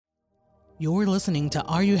You're listening to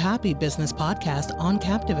Are You Happy Business Podcast on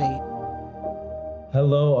Captivate.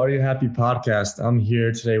 Hello, Are You Happy Podcast. I'm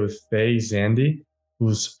here today with Faye Zandi,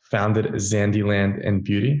 who's founded Zandiland and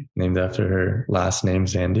Beauty, named after her last name,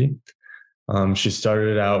 Zandi. She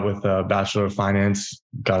started out with a Bachelor of Finance,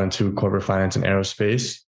 got into corporate finance and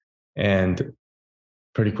aerospace, and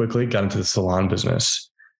pretty quickly got into the salon business.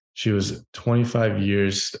 She was 25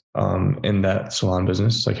 years in that salon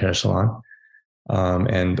business, like hair salon,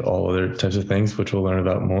 and all other types of things, which we'll learn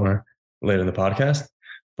about more later in the podcast.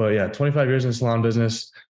 But yeah, 25 years in the salon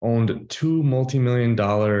business, owned two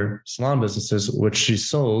multi-million-dollar salon businesses, which she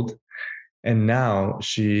sold. And now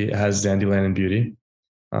she has Zandiland and Beauty,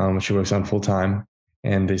 which she works on full time.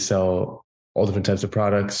 And they sell all different types of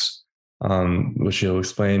products, which she'll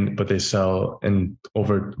explain, but they sell in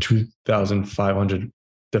over 2,500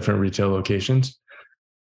 different retail locations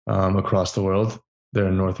across the world. They're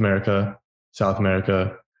in North America, South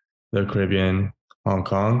America, the Caribbean, Hong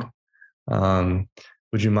Kong.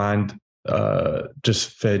 Would you mind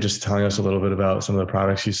Faye, just telling us a little bit about some of the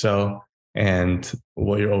products you sell and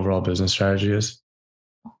what your overall business strategy is?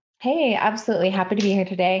 Hey, absolutely. Happy to be here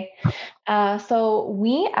today. So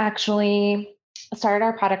we actually started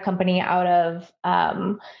our product company out of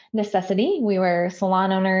necessity. We were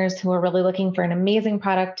salon owners who were really looking for an amazing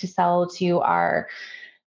product to sell to our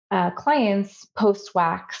clients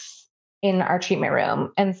post-wax in our treatment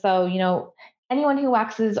room. And so, anyone who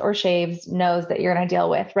waxes or shaves knows that you're going to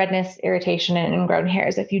deal with redness, irritation, and ingrown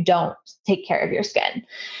hairs if you don't take care of your skin.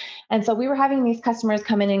 And so we were having these customers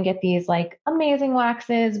come in and get these like amazing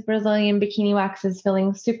waxes, Brazilian bikini waxes,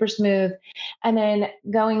 feeling super smooth, and then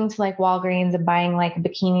going to like Walgreens and buying like a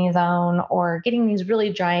Bikini Zone or getting these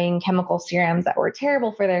really drying chemical serums that were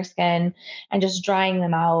terrible for their skin and just drying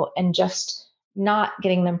them out and just not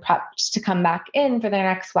getting them prepped to come back in for their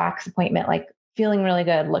next wax appointment, like feeling really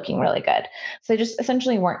good, looking really good. So they just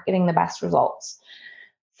essentially weren't getting the best results.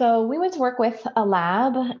 So we went to work with a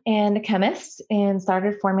lab and a chemist and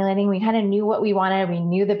started formulating. We kind of knew what we wanted. We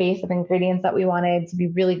knew the base of ingredients that we wanted to be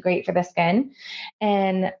really great for the skin,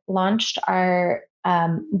 and launched our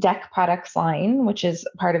Deck products line, which is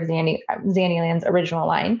part of Zandiland's original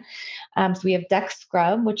line. So we have Deck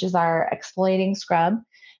Scrub, which is our exfoliating scrub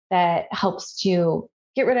that helps to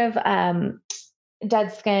get rid of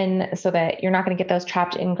dead skin so that you're not going to get those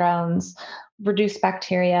trapped ingrowns, reduce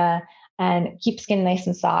bacteria, and keep skin nice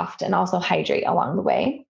and soft, and also hydrate along the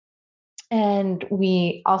way. And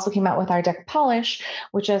we also came out with our Deck Polish,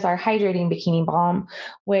 which is our hydrating bikini balm,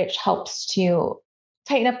 which helps to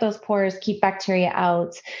tighten up those pores, keep bacteria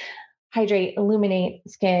out, hydrate, illuminate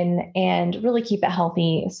skin, and really keep it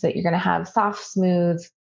healthy so that you're going to have soft, smooth,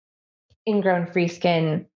 ingrown-free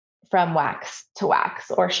skin from wax to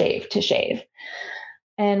wax or shave to shave.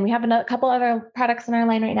 And we have a couple other products in our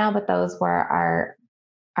line right now, but those were our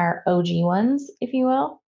OG ones, if you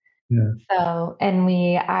will. Yeah. So, and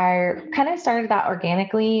we are kind of started that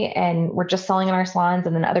organically, and we're just selling in our salons,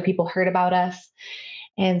 and then other people heard about us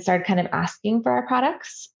and started kind of asking for our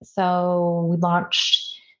products. So we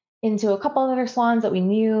launched into a couple of other salons that we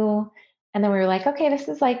knew. And then we were like, okay, this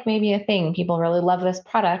is like maybe a thing. People really love this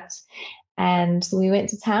product. And so we went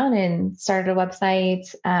to town and started a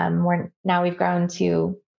website. Now we've grown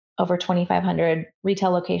to over 2,500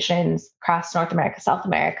 retail locations across North America, South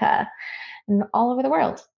America, and all over the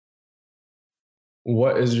world.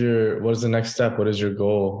 What is the next step? What is your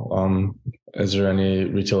goal? Is there any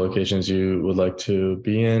retail locations you would like to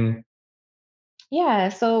be in? Yeah.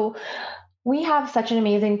 So we have such an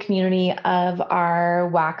amazing community of our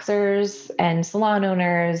waxers and salon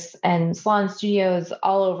owners and salon studios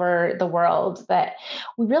all over the world that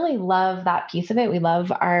we really love that piece of it. We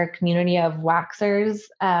love our community of waxers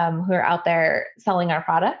who are out there selling our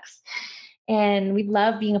products. And we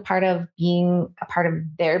love being a part of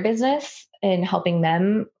their business and helping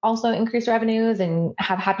them also increase revenues and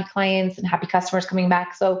have happy clients and happy customers coming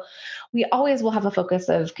back. So we always will have a focus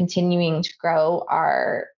of continuing to grow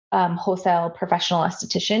our wholesale professional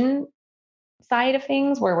esthetician side of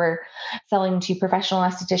things, where we're selling to professional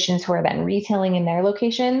estheticians who are then retailing in their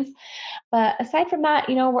locations. But aside from that,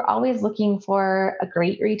 we're always looking for a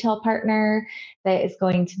great retail partner that is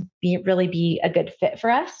going to really be a good fit for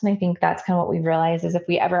us. And I think that's kind of what we've realized is if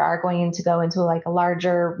we ever are going to go into like a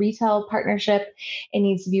larger retail partnership, it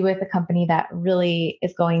needs to be with a company that really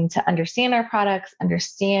is going to understand our products,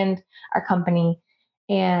 understand our company,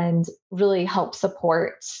 and really help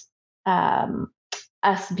support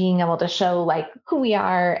us being able to show like who we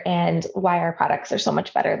are and why our products are so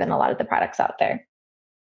much better than a lot of the products out there.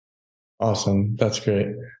 Awesome. That's great.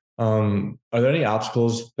 Are there any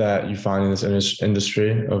obstacles that you find in this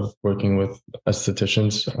industry of working with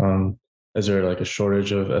estheticians? Is there like a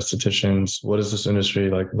shortage of estheticians? What does this industry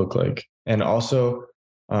like look like? And also,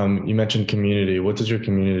 you mentioned community. What does your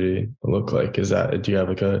community look like? Do you have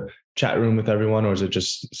like a chat room with everyone, or is it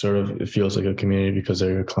just sort of, it feels like a community because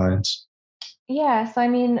they're your clients? Yeah. So, I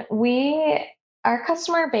mean, our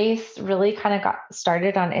customer base really kind of got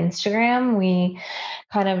started on Instagram. We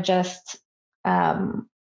kind of just, um,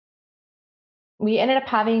 we ended up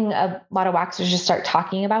having a lot of waxers just start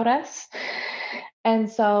talking about us. And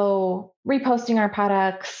so reposting our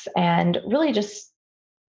products and really just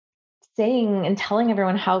saying and telling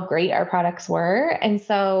everyone how great our products were. And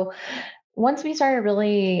so once we started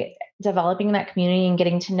really developing that community and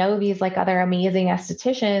getting to know these like other amazing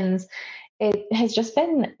estheticians, it has just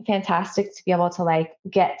been fantastic to be able to like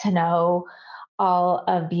get to know all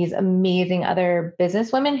of these amazing other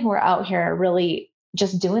business women who are out here really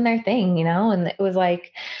just doing their thing, and it was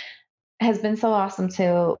like has been so awesome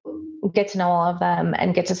to get to know all of them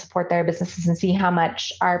and get to support their businesses and see how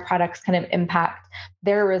much our products kind of impact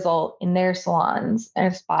their result in their salons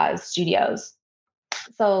and spas, studios.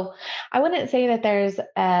 So I wouldn't say that there's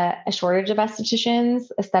a shortage of estheticians.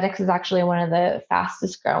 Aesthetics is actually one of the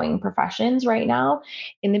fastest growing professions right now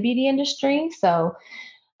in the beauty industry. So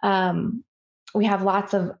um, we have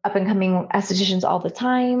lots of up and coming estheticians all the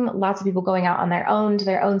time, lots of people going out on their own to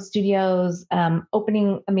their own studios,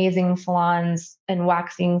 opening amazing salons and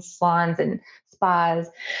waxing salons and spas.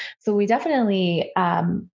 So we definitely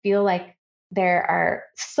feel like there are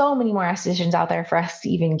so many more estheticians out there for us to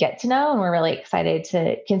even get to know. And we're really excited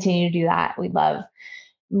to continue to do that. We love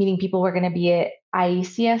meeting people. We're going to be at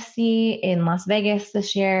IECSC in Las Vegas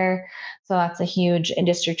this year. So that's a huge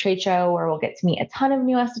industry trade show where we'll get to meet a ton of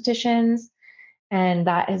new estheticians. And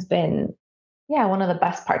that has been, yeah, one of the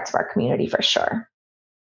best parts of our community for sure.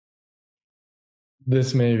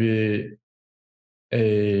 This may be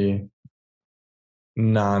a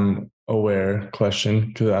non-aware question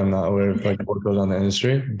because I'm not aware of like what goes on in the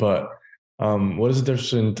industry, but what is the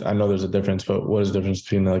difference? I know there's a difference, but what is the difference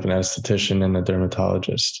between like an esthetician and a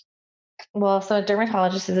dermatologist? Well, so a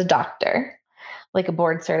dermatologist is a doctor, like a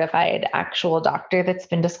board certified actual doctor that's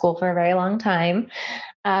been to school for a very long time.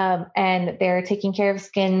 And they're taking care of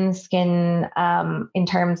skin in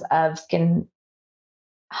terms of skin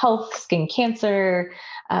health, skin cancer,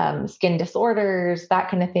 skin disorders, that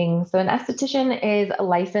kind of thing. So an esthetician is a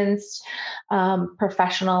licensed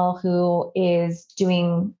professional who is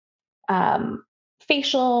doing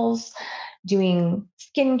facials, doing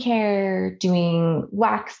skincare, doing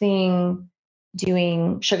waxing,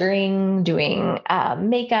 doing sugaring, doing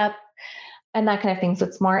makeup, and that kind of thing. So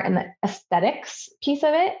it's more in the aesthetics piece of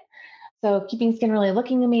it. So keeping skin really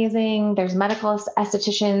looking amazing. There's medical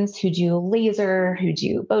estheticians who do laser, who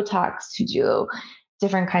do Botox, who do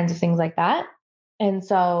different kinds of things like that. And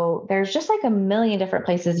so there's just like a million different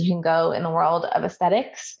places you can go in the world of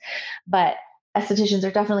aesthetics, but estheticians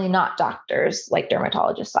are definitely not doctors like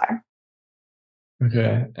dermatologists are.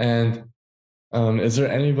 Okay. And is there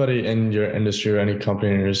anybody in your industry or any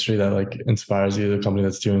company in your industry that like inspires you, the company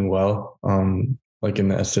that's doing well, like in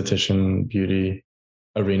the esthetician beauty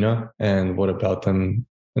arena, and what about them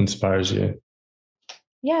inspires you?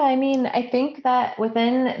 Yeah, I mean, I think that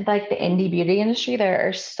within like the indie beauty industry, there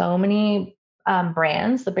are so many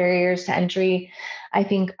brands. The barriers to entry, I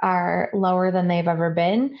think, are lower than they've ever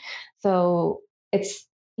been. So it's,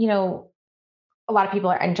 a lot of people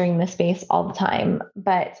are entering this space all the time,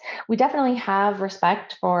 but we definitely have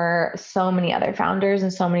respect for so many other founders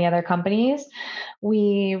and so many other companies.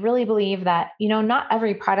 We really believe that, not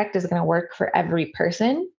every product is going to work for every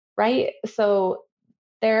person, right? So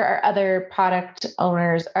there are other product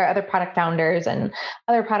owners or other product founders and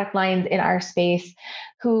other product lines in our space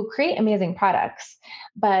who create amazing products,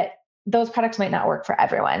 but those products might not work for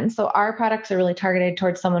everyone. So our products are really targeted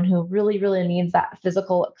towards someone who really, really needs that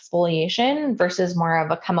physical exfoliation versus more of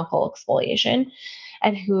a chemical exfoliation,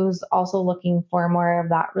 and who's also looking for more of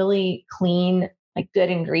that really clean, like good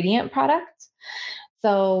ingredient product.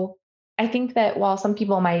 So I think that while some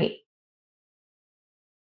people might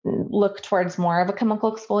look towards more of a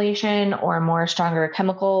chemical exfoliation or more stronger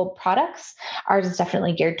chemical products, ours is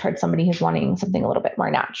definitely geared towards somebody who's wanting something a little bit more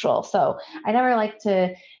natural. So I never like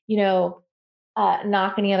to,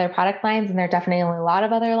 knock any other product lines. And there are definitely a lot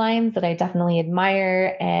of other lines that I definitely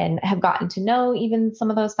admire and have gotten to know even some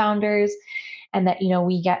of those founders, and that,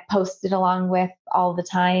 we get posted along with all the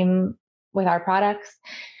time with our products.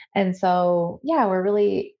 And so, yeah,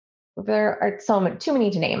 there are too many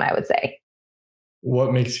to name, I would say.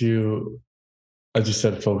 What makes you, as you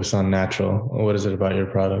said, focus on natural? What is it about your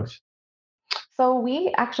product? So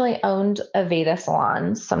we actually owned Aveda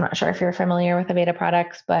salons. So I'm not sure if you're familiar with Aveda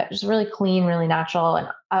products, but just really clean, really natural, and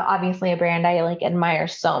obviously a brand I like admire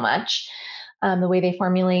so much. The way they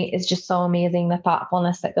formulate is just so amazing. The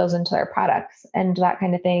thoughtfulness that goes into their products and that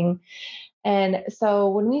kind of thing. And so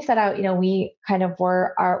when we set out, we kind of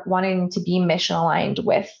are wanting to be mission aligned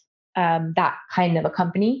with that kind of a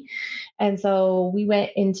company. And so we went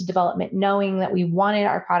into development knowing that we wanted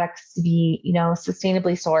our products to be,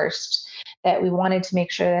 sustainably sourced, that we wanted to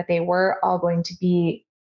make sure that they were all going to be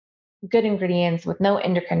good ingredients with no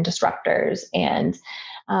endocrine disruptors, and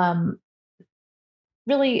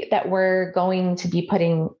really that we're going to be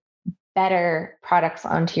putting better products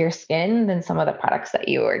onto your skin than some of the products that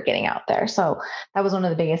you were getting out there. So that was one of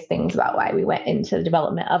the biggest things about why we went into the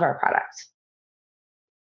development of our product.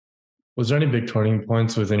 Was there any big turning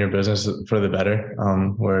points within your business for the better,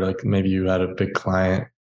 where like maybe you had a big client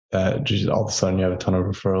that just all of a sudden you have a ton of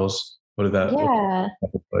referrals? What did that Yeah.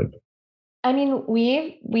 look like? I mean,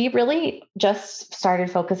 we really just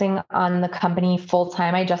started focusing on the company full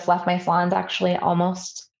time. I just left my salons actually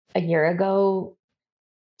almost a year ago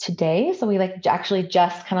today. So we actually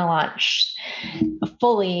just kind of launched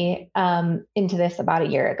fully into this about a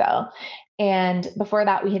year ago. And before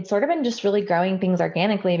that, we had sort of been just really growing things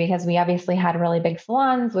organically because we obviously had really big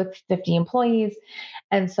salons with 50 employees.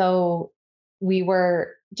 And so we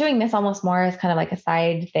were doing this almost more as kind of like a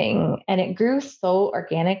side thing. And it grew so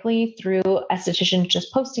organically through estheticians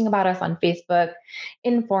just posting about us on Facebook,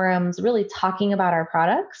 in forums, really talking about our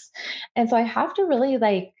products. And so I have to really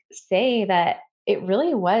say that it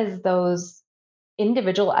really was those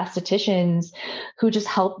individual estheticians who just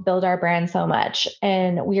helped build our brand so much.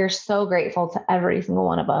 And we are so grateful to every single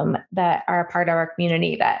one of them that are a part of our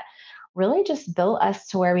community that really just built us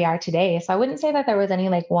to where we are today. So I wouldn't say that there was any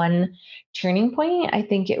one turning point. I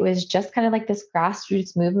think it was just kind of like this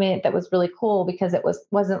grassroots movement that was really cool because it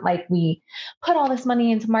wasn't like we put all this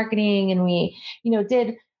money into marketing and we,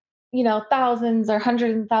 did thousands or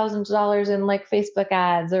hundreds of thousands of dollars in Facebook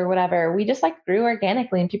ads or whatever. We just grew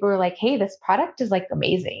organically and people were like, hey, this product is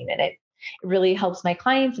amazing. And it really helps my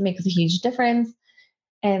clients. It makes a huge difference.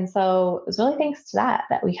 And so it was really thanks to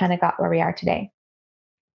that we kind of got where we are today.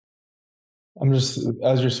 I'm just,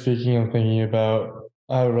 as you're speaking, I'm thinking about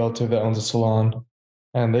I have a relative that owns a salon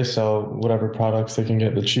and they sell whatever products they can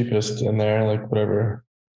get the cheapest in there, like whatever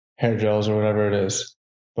hair gels or whatever it is.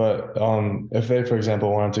 But if they, for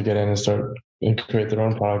example, wanted to get in and start and create their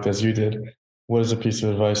own product as you did, what is a piece of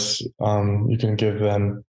advice you can give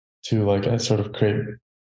them to sort of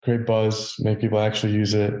create buzz, make people actually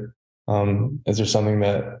use it? Is there something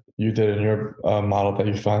that you did in your model that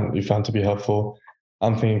you found to be helpful?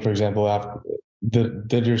 I'm thinking, for example,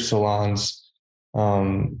 did your salons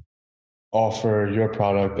offer your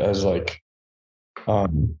product as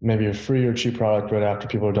maybe a free or cheap product right after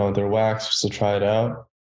people are done with their wax just to try it out?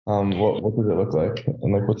 What does it look like?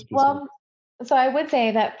 And what's Well, so I would say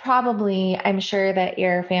that probably I'm sure that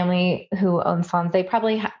your family who owns salons, they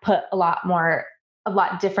probably put a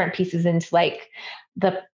lot different pieces into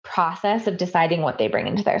the process of deciding what they bring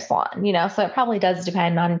into their salon, so it probably does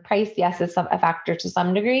depend on price. Yes, it's a factor to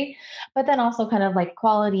some degree, but then also kind of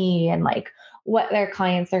quality and what their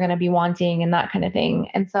clients are going to be wanting and that kind of thing.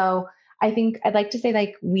 And so I think I'd like to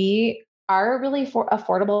say we are a really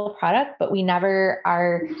affordable product, but we never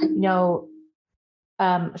are,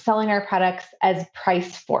 selling our products as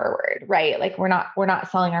price forward, right? We're not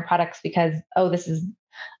selling our products because, oh, this is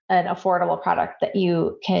an affordable product that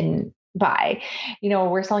you can buy.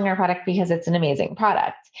 We're selling our product because it's an amazing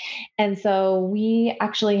product. And so we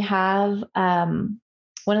actually have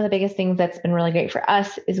one of the biggest things that's been really great for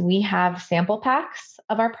us is we have sample packs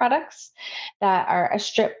of our products that are a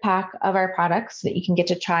strip pack of our products so that you can get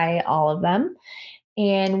to try all of them.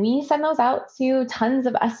 And we send those out to tons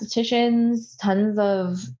of estheticians, tons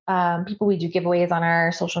of people. We do giveaways on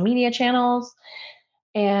our social media channels.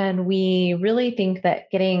 And we really think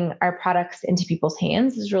that getting our products into people's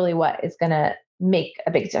hands is really what is going to make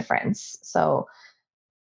a big difference. So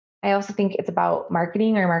I also think it's about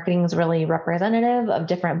marketing. Our marketing is really representative of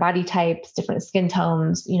different body types, different skin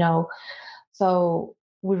tones, so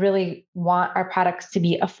we really want our products to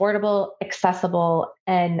be affordable, accessible,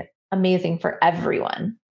 and amazing for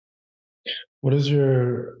everyone. What does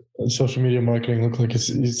your social media marketing look like?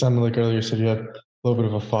 You sounded like earlier you said you have a little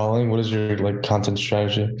bit of a following. What is your content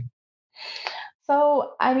strategy?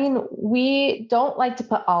 So, I mean, we don't like to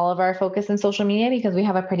put all of our focus in social media because we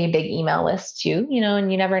have a pretty big email list too,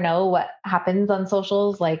 and you never know what happens on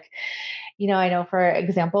socials. I know, for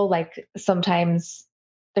example, sometimes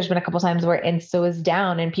there's been a couple times where Insta was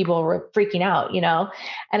down and people were freaking out,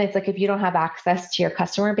 and it's like, if you don't have access to your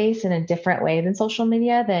customer base in a different way than social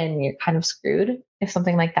media, then you're kind of screwed if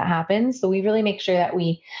something like that happens. So we really make sure that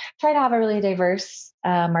we try to have a really diverse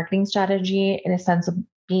marketing strategy, in a sense of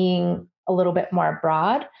being a little bit more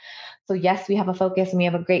broad. So yes, we have a focus and we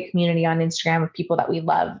have a great community on Instagram of people that we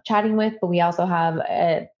love chatting with, but we also have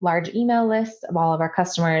a large email list of all of our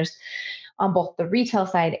customers on both the retail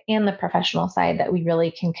side and the professional side that we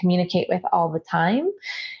really can communicate with all the time.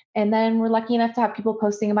 And then we're lucky enough to have people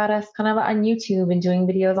posting about us kind of on YouTube and doing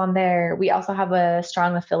videos on there. We also have a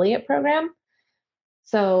strong affiliate program.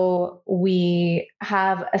 So we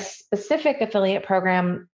have a specific affiliate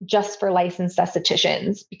program just for licensed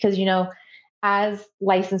estheticians because, as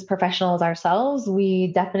licensed professionals ourselves,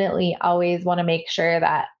 we definitely always want to make sure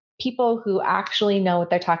that people who actually know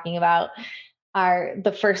what they're talking about are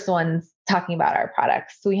the first ones talking about our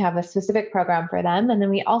products. So we have a specific program for them. And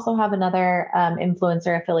then we also have another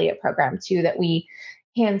influencer affiliate program too, that we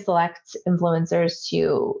hand select influencers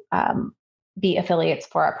to be affiliates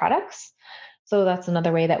for our products. So that's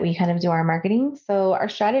another way that we kind of do our marketing. So our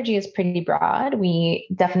strategy is pretty broad. We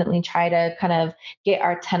definitely try to kind of get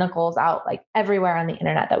our tentacles out like everywhere on the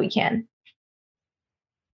internet that we can.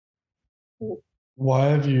 Why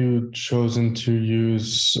have you chosen to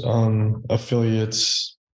use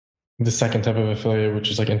affiliates, the second type of affiliate, which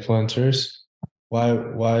is like influencers?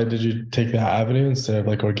 Why did you take that avenue instead of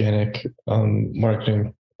like organic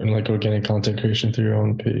marketing and like organic content creation through your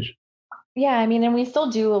own page? Yeah, I mean, and we still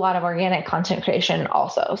do a lot of organic content creation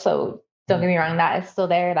also. So don't get me wrong, that is still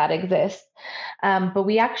there, that exists. But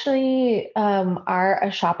we actually are a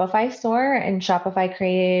Shopify store, and Shopify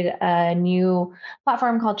created a new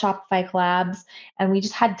platform called Shopify Collabs. And we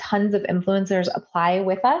just had tons of influencers apply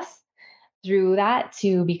with us through that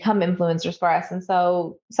to become influencers for us. And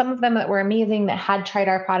so some of them that were amazing, that had tried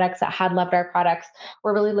our products, that had loved our products,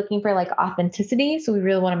 were really looking for like authenticity. So we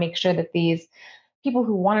really want to make sure that these people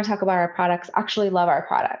who want to talk about our products actually love our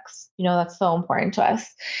products. That's so important to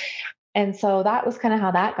us. And so that was kind of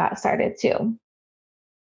how that got started too.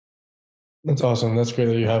 That's awesome. That's great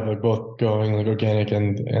that you have like both going, like organic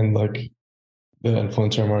and like the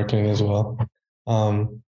influencer marketing as well.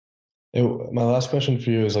 My last question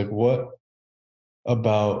for you is like, what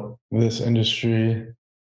about this industry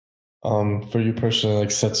for you personally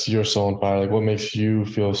like sets your soul on fire? Like what makes you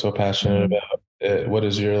feel so passionate about it? What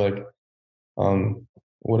is your like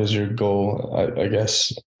what is your goal, I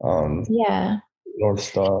guess, Yeah. North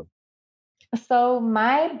Star? So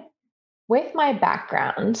with my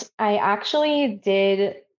background, I actually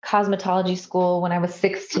did cosmetology school when I was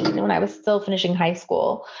 16, when I was still finishing high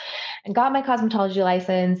school, and got my cosmetology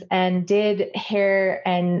license and did hair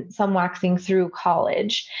and some waxing through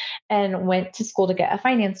college, and went to school to get a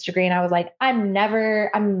finance degree. And I was like, I'm never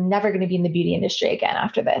going to be in the beauty industry again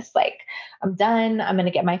after this. Like, I'm done. I'm going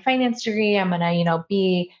to get my finance degree. I'm going to,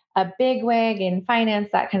 be a big wig in finance,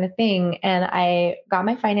 that kind of thing. And I got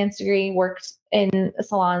my finance degree, worked in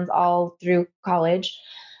salons all through college,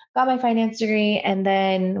 got my finance degree, and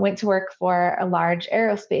then went to work for a large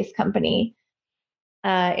aerospace company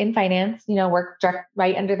in finance, worked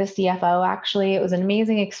right under the CFO. Actually, it was an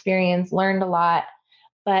amazing experience, learned a lot,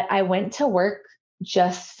 but I went to work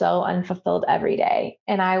just so unfulfilled every day.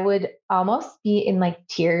 And I would almost be in like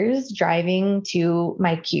tears driving to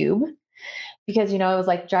my cube because, it was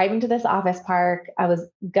like driving to this office park. I was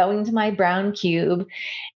going to my brown cube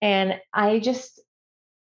and I just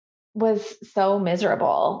was so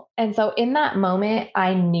miserable. And so in that moment,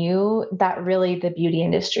 I knew that really the beauty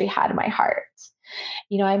industry had my heart.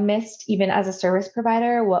 I missed, even as a service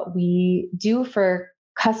provider, what we do for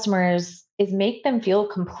customers is make them feel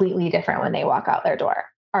completely different when they walk out our door.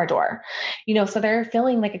 So they're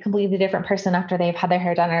feeling like a completely different person after they've had their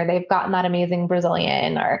hair done, or they've gotten that amazing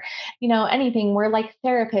Brazilian, or, anything. We're like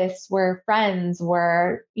therapists, we're friends,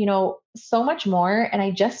 we're, so much more. And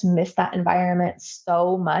I just missed that environment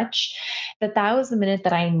so much that was the minute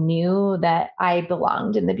that I knew that I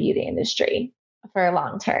belonged in the beauty industry for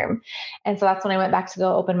long term. And so that's when I went back to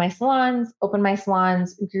go open my salons,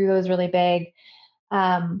 grew those really big.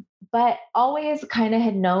 But always kind of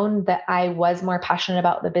had known that I was more passionate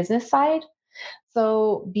about the business side.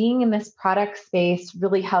 So being in this product space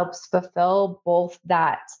really helps fulfill both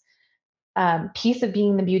that piece of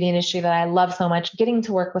being in the beauty industry that I love so much, getting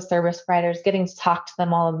to work with service providers, getting to talk to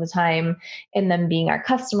them all of the time, and them being our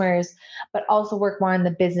customers, but also work more on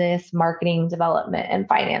the business, marketing, development, and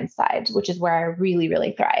finance side, which is where I really,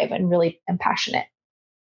 really thrive and really am passionate.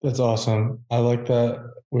 That's awesome. I like that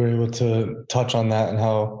we're able to touch on that and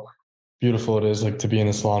how beautiful it is like to be in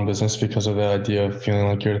the salon business because of the idea of feeling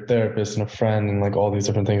like you're a therapist and a friend and like all these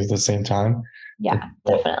different things at the same time. Yeah,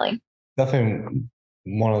 definitely. Definitely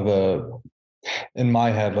one of the, in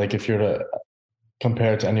my head, like if you're to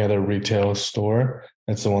compare it to any other retail store,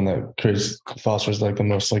 it's the one that fosters like the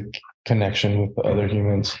most like connection with the other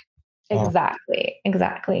humans. Exactly.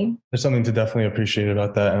 There's something to definitely appreciate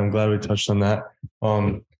about that. And I'm glad we touched on that.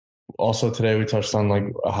 Also today we touched on like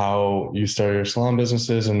how you started your salon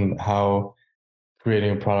businesses and how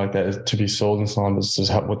creating a product that is to be sold in salon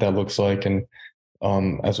businesses, what that looks like, and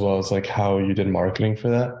as well as like how you did marketing for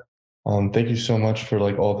that. Thank you so much for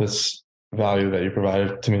like all this value that you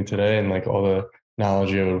provided to me today and like all the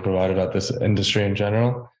knowledge you would provide about this industry in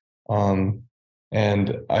general.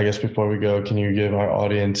 And I guess before we go, can you give our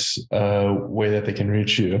audience a way that they can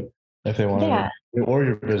reach you if they want to, or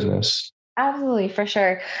your business? Absolutely, for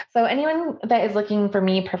sure. So anyone that is looking for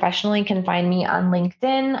me professionally can find me on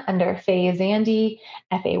LinkedIn under Faye Zandi,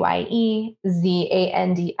 FayeZandi.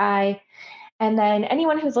 And then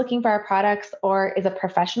anyone who's looking for our products or is a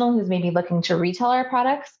professional who's maybe looking to retail our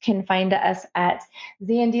products can find us at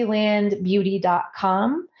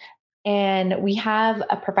zandilandbeauty.com. And we have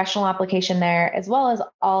a professional application there, as well as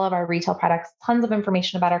all of our retail products, tons of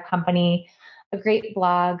information about our company, a great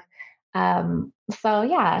blog. So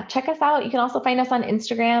yeah, check us out. You can also find us on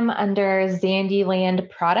Instagram under Zandiland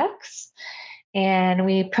Products. And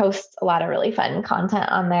we post a lot of really fun content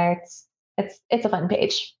on there. It's a fun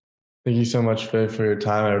page. Thank you so much, Faye, for your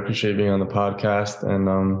time. I appreciate being on the podcast, and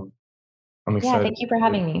I'm excited. Yeah, thank you for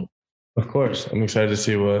having me. Of course, I'm excited to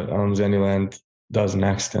see what Zandiland does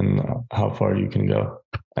next and how far you can go.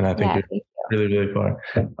 And I think you're really, really far.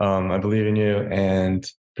 I believe in you and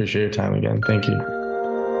appreciate your time again. Thank you.